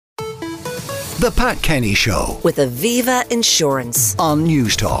The Pat Kenny Show with Aviva Insurance on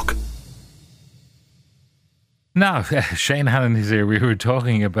News Talk. Now, Shane Hannon is here. We were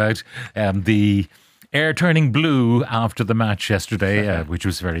talking about the air turning blue after the match yesterday, which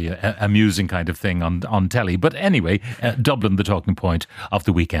was very amusing kind of thing on telly. But anyway, Dublin, the talking point of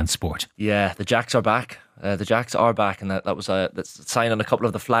the weekend sport. Yeah, the Jacks are back. The Jacks are back, and that was a sign on a couple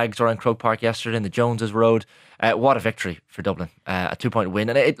of the flags around Croke Park yesterday in the Joneses Road. What a victory for Dublin. A 2-point win.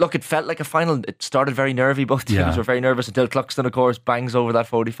 And it felt like a final. It started very nervy. Both teams were very nervous until Cluxton, of course, bangs over that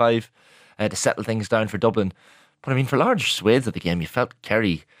 45 to settle things down for Dublin. But I mean, for large swathes of the game, you felt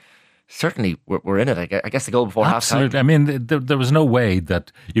Kerry certainly were in it. I guess the goal before half time. Absolutely. I mean, there was no way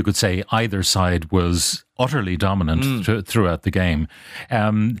that you could say either side was utterly dominant throughout the game.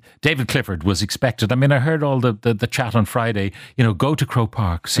 David Clifford was expected. I mean, I heard all the chat on Friday, go to Croke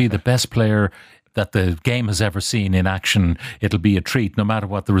Park, see the best player that the game has ever seen in action. It'll be a treat no matter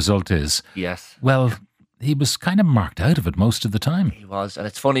what the result is. Yes. Well, he was kind of marked out of it most of the time. He was. And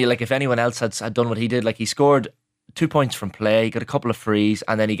it's funny, like if anyone else had done what he did, like he scored 2 points from play, he got a couple of frees,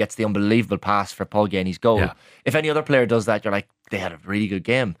 and then he gets the unbelievable pass for Paul Geaney's goal. Yeah. If any other player does that, you're like, they had a really good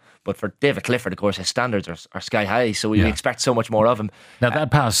game. But for David Clifford, of course, his standards are sky high, so we expect so much more of him. Now, that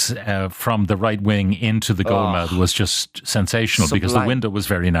pass from the right wing into the goal mouth was just sensational because the window was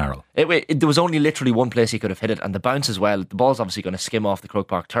very narrow. There was only literally one place he could have hit it, and the bounce as well. The ball's obviously going to skim off the Croke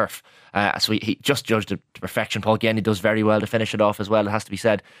Park turf. So he just judged it to perfection. Paul Geaney does very well to finish it off as well, it has to be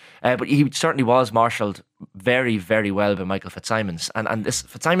said. But he certainly was marshalled very, very well by Michael Fitzsimons. And this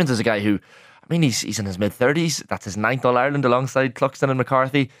Fitzsimons is a guy who, I mean, he's in his mid-30s. That's his 9th All-Ireland alongside Cluxton and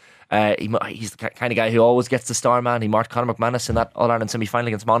McCarthy. He's the kind of guy who always gets the star man. He marked Conor McManus in that All-Ireland semi-final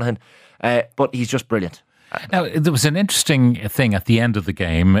against Monaghan. But he's just brilliant. Now, there was an interesting thing at the end of the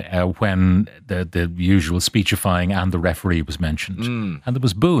game when the usual speechifying and the referee was mentioned. And there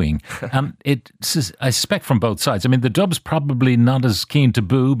was booing. And I suspect from both sides. I mean, the Dubs probably not as keen to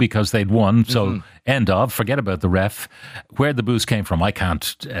boo because they'd won. So end of, forget about the ref. Where the boos came from, I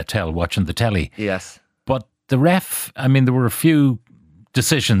can't tell watching the telly. Yes. But the ref, I mean, there were a few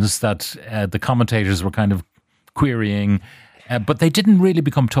decisions that the commentators were kind of querying, but they didn't really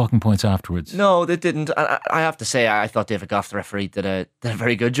become talking points afterwards. No, they didn't. I have to say, I thought David Goff, the referee, did a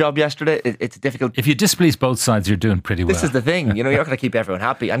very good job yesterday. It's difficult. If you displease both sides, you're doing pretty well. This is the thing, you're not going to keep everyone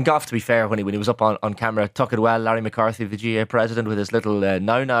happy. And Goff, to be fair, when he was up on camera, took it well. Larry McCarthy, the GA president, with his little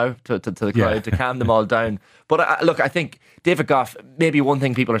now to the crowd to calm them all down. But look, I think David Goff, maybe one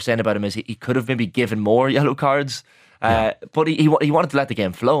thing people are saying about him is he could have maybe given more yellow cards. But he wanted to let the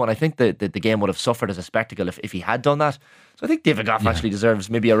game flow, and I think the game would have suffered as a spectacle if he had done that. So I think David Goff actually deserves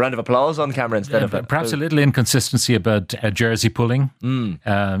maybe a round of applause on camera instead of perhaps a little inconsistency about jersey pulling. On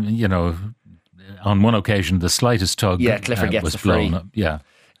one occasion, the slightest tug Clifford gets was the blown free. up. Yeah.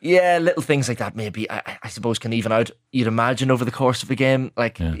 Yeah, little things like that maybe I suppose can even out, you'd imagine, over the course of the game.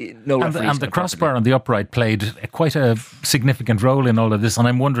 Like no referees. And the crossbar on the upright played quite a significant role in all of this. And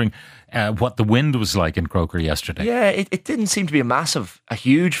I'm wondering what the wind was like in Croker yesterday. Yeah, it didn't seem to be a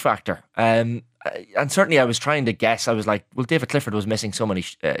huge factor. And certainly I was trying to guess. I was like, well, David Clifford was missing so many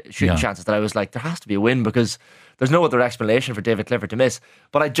shooting chances that I was like, there has to be a win because there's no other explanation for David Clifford to miss.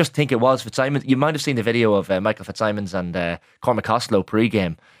 But I just think it was Fitzsimons. You might have seen the video of Michael Fitzsimons and Cormac Costello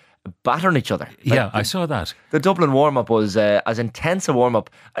pre-game battering each other. I saw that. The Dublin warm-up was as intense a warm-up.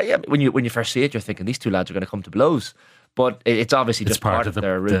 When you first see it, you're thinking these two lads are going to come to blows. But it's obviously just part of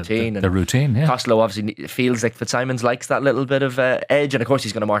their routine. The routine, yeah. Costello obviously feels like Fitzsimons likes that little bit of edge. And of course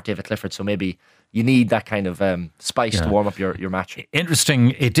he's going to mark David Clifford. So maybe you need that kind of spice to warm up your match.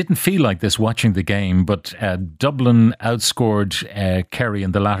 Interesting. It didn't feel like this watching the game, but Dublin outscored Kerry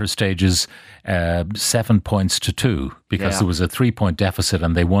in the latter stages 7 points to 2 because there was a 3-point deficit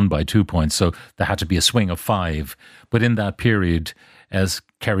and they won by 2 points. So there had to be a swing of 5. But in that period, as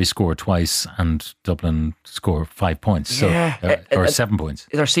Kerry scored twice and Dublin scored 5 points, or 7 points.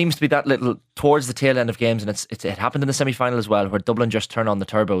 There seems to be that little towards the tail end of games, and it happened in the semi-final as well, where Dublin just turn on the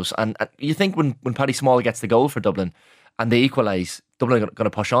turbos. And you think when Paddy Small gets the goal for Dublin and they equalise, Dublin are going to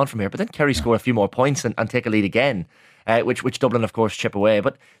push on from here. But then Kerry score a few more points and take a lead again, which Dublin of course chip away.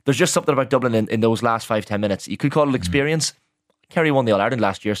 But there's just something about Dublin in those last 5-10 minutes. You could call it experience. Kerry won the All-Ireland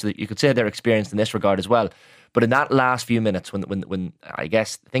last year, so that you could say they're experienced in this regard as well. But in that last few minutes, when I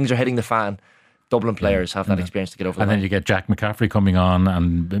guess things are hitting the fan, Dublin players have that experience to get over the line. And then you get Jack McCaffrey coming on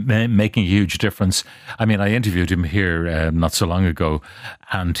and making a huge difference. I mean, I interviewed him here not so long ago,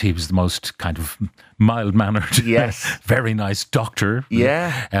 and he was the most kind of mild-mannered, very nice doctor.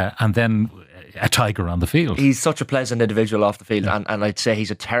 Yeah. And then a tiger on the field. He's such a pleasant individual off the field, and I'd say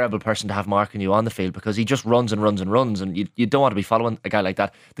he's a terrible person to have marking you on the field, because he just runs and runs and runs, and you don't want to be following a guy like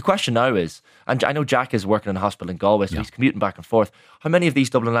that. The question now is, and I know Jack is working in a hospital in Galway, so he's commuting back and forth. How many of these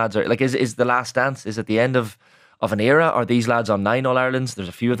Dublin lads are, like, is the last dance, is it the end of an era? Are these lads on 9 All-Irelands? There's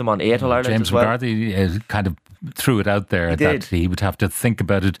a few of them on 8 All-Irelands James as well. McCarthy kind of threw it out there that he would have to think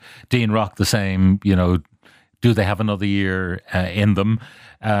about it. Dean Rock the same, do they have another year in them?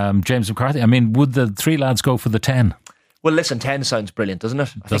 James McCarthy, I mean, would the 3 lads go for the 10? Well, listen, 10 sounds brilliant, doesn't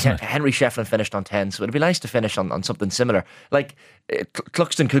it? I think Henry Shefflin finished on 10, so it'd be nice to finish on something similar. Like,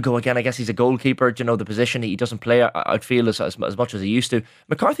 Cluxton could go again. I guess he's a goalkeeper. The position he doesn't play, I'd feel, as much as he used to.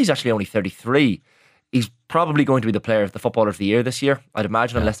 McCarthy's actually only 33. He's probably going to be the footballer of the year this year, I'd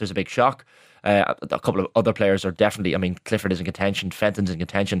imagine, unless there's a big shock. A couple of other players are definitely, I mean, Clifford is in contention, Fenton's in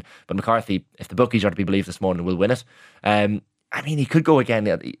contention, but McCarthy, if the bookies are to be believed this morning, will win it. I mean, he could go again.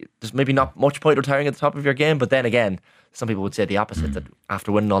 There's maybe not much point retiring at the top of your game, but then again, some people would say the opposite, that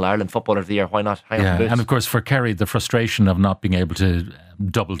after winning All-Ireland Footballer of the Year, why not hang on the boots? And of course for Kerry, the frustration of not being able to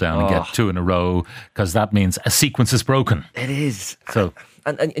double down and get 2 in a row, because that means a sequence is broken. It is. So,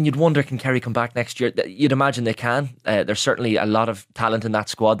 and you'd wonder, can Kerry come back next year? You'd imagine they can. There's certainly a lot of talent in that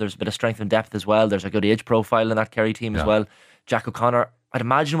squad. There's a bit of strength and depth as well. There's a good age profile in that Kerry team as well. Jack O'Connor, I'd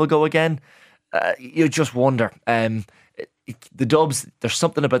imagine, will go again. You just wonder. The Dubs, there's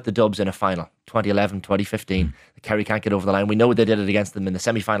something about the Dubs in a final, 2011, 2015. Kerry can't get over the line. We know they did it against them in the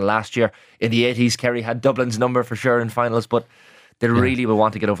semi-final last year. In the 80s, Kerry had Dublin's number for sure in finals, but they really will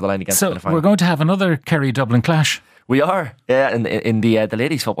want to get over the line against them in a final. So we're going to have another Kerry-Dublin clash. We are, in the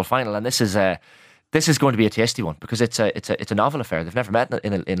ladies' football final, and this is going to be a tasty one, because it's a novel affair. They've never met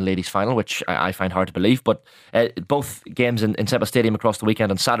in a ladies' final, which I find hard to believe. But both games in Semple Stadium across the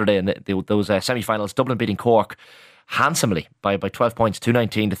weekend on Saturday, and those semi-finals, Dublin beating Cork handsomely by 12 points,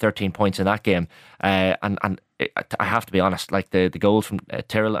 219 to 13 points in that game. And I have to be honest, like the goals from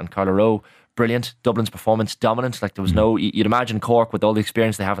Tyrrell and Carla Rowe, brilliant. Dublin's performance, dominant. Like, there was you'd imagine Cork, with all the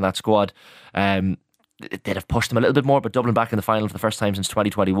experience they have in that squad, they'd have pushed them a little bit more, but Dublin back in the final for the first time since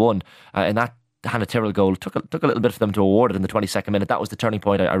 2021. And that Hannah Tyrrell goal took a little bit for them to award it in the 22nd minute. That was the turning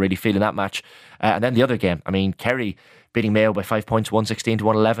point I really feel in that match. And then the other game, I mean, Kerry beating Mayo by 5 points, 116 to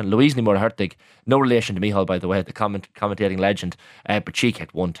 111. Louise Nimura Hertig, no relation to Michal, by the way, the commentating legend, but she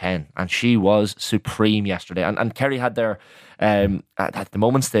kicked 110, and she was supreme yesterday. And Kerry had their at the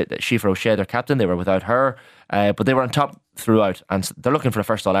moments that Siofra O'Shea, their captain, they were without her, but they were on top throughout, and they're looking for a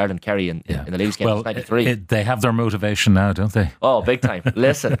first All-Ireland, Kerry, in the ladies' game. Well, 93. They have their motivation now, don't they? Oh, big time.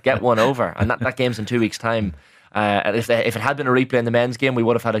 Listen, get one over, and that game's in 2 weeks' time. If it had been a replay in the men's game, we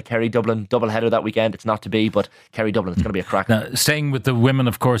would have had a Kerry-Dublin double-header that weekend. It's not to be, but Kerry-Dublin, it's going to be a crack. Now, staying with the women,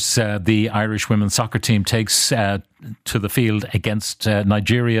 of course, the Irish women's soccer team takes to the field against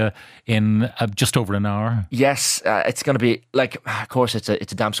Nigeria in just over an hour. Yes, it's going to be, like, of course, it's a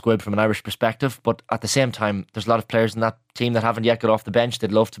damp squib from an Irish perspective, but at the same time, there's a lot of players in that team that haven't yet got off the bench.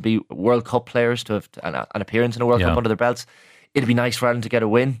 They'd love to be World Cup players, to have an appearance in a World Cup under their belts. It'd be nice for Ireland to get a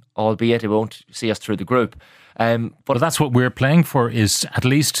win, albeit it won't see us through the group. But that's what we're playing for, is at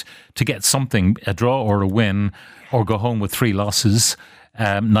least to get something, a draw or a win, or go home with 3 losses.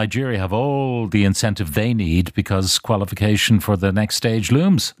 Nigeria have all the incentive they need, because qualification for the next stage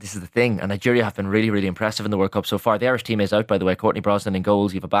looms. This is the thing, and Nigeria have been really, really impressive in the World Cup so far. The Irish team is out, by the way. Courtney Brosnan in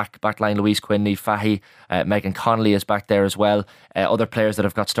goals. You have a back line, Louise Quinney, Fahy, Megan Connolly is back there as well. Other players that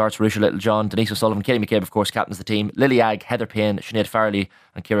have got starts: Rusha Littlejohn, Denise O'Sullivan, Katie McCabe, of course, captains the team. Lily Agg, Heather Payne, Sinead Farrelly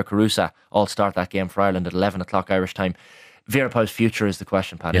and Ciara Carusa all start that game for Ireland at 11 o'clock Irish time. Vera Pauw's future is the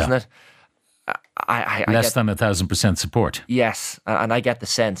question, Pat, isn't it? I Less than 1,000% support. Yes, and I get the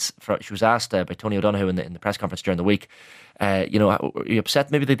sense, she was asked by Tony O'Donoghue in the press conference during the week, are you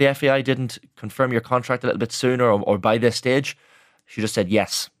upset maybe that the FAI didn't confirm your contract a little bit sooner or by this stage? She just said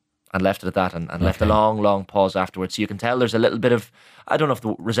yes and left it at that, and left a long, long pause afterwards. So you can tell there's a little bit of, I don't know if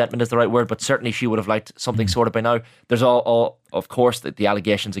the resentment is the right word, but certainly she would have liked something sorted by now. There's all of course, the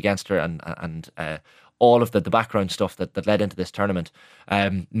allegations against her and all of the background stuff that led into this tournament.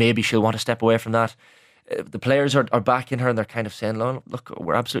 Maybe she'll want to step away from that. The players are backing her, and they're kind of saying, look,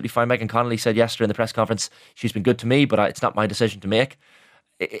 we're absolutely fine. Megan Connolly said yesterday in the press conference, she's been good to me, but it's not my decision to make.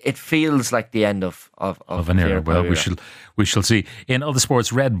 It feels like the end of an era. Well, we shall see. In other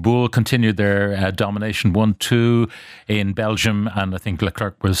sports, Red Bull continued their domination, 1-2 in Belgium, and I think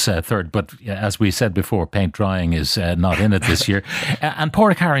Leclerc was third. But as we said before, paint drying is not in it this year. And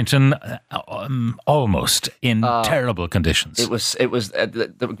Porrick Harrington almost in terrible conditions. It was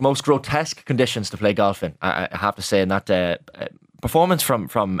the most grotesque conditions to play golf in, I have to say. In that performance from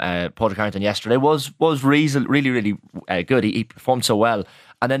Porrick Harrington yesterday was really, really good. He performed so well.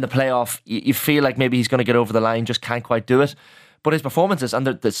 and then the playoff, you feel like maybe he's going to get over the line, just can't quite do it. But his performances and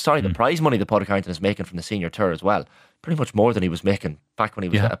the prize money that Padraig Harrington is making from the senior tour as well, pretty much more than he was making back when he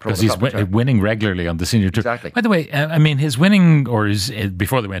was a pro. Because he's winning regularly on the senior tour. Exactly. By the way, I mean, his winning,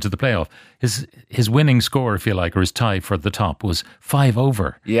 before they went to the playoff, his winning score, I feel like, or his tie for the top was 5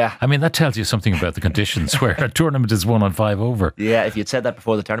 over. Yeah. I mean, that tells you something about the conditions where a tournament is won on 5 over. Yeah, if you'd said that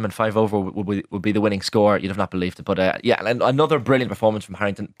before the tournament, 5 over would be the winning score, you'd have not believed it. But and another brilliant performance from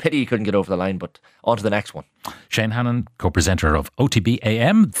Harrington. Pity he couldn't get over the line, but on to the next one. Shane Hannon, co-presenter of OTB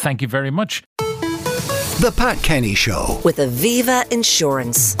AM, thank you very much. The Pat Kenny Show with Aviva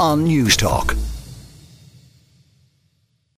Insurance on News Talk.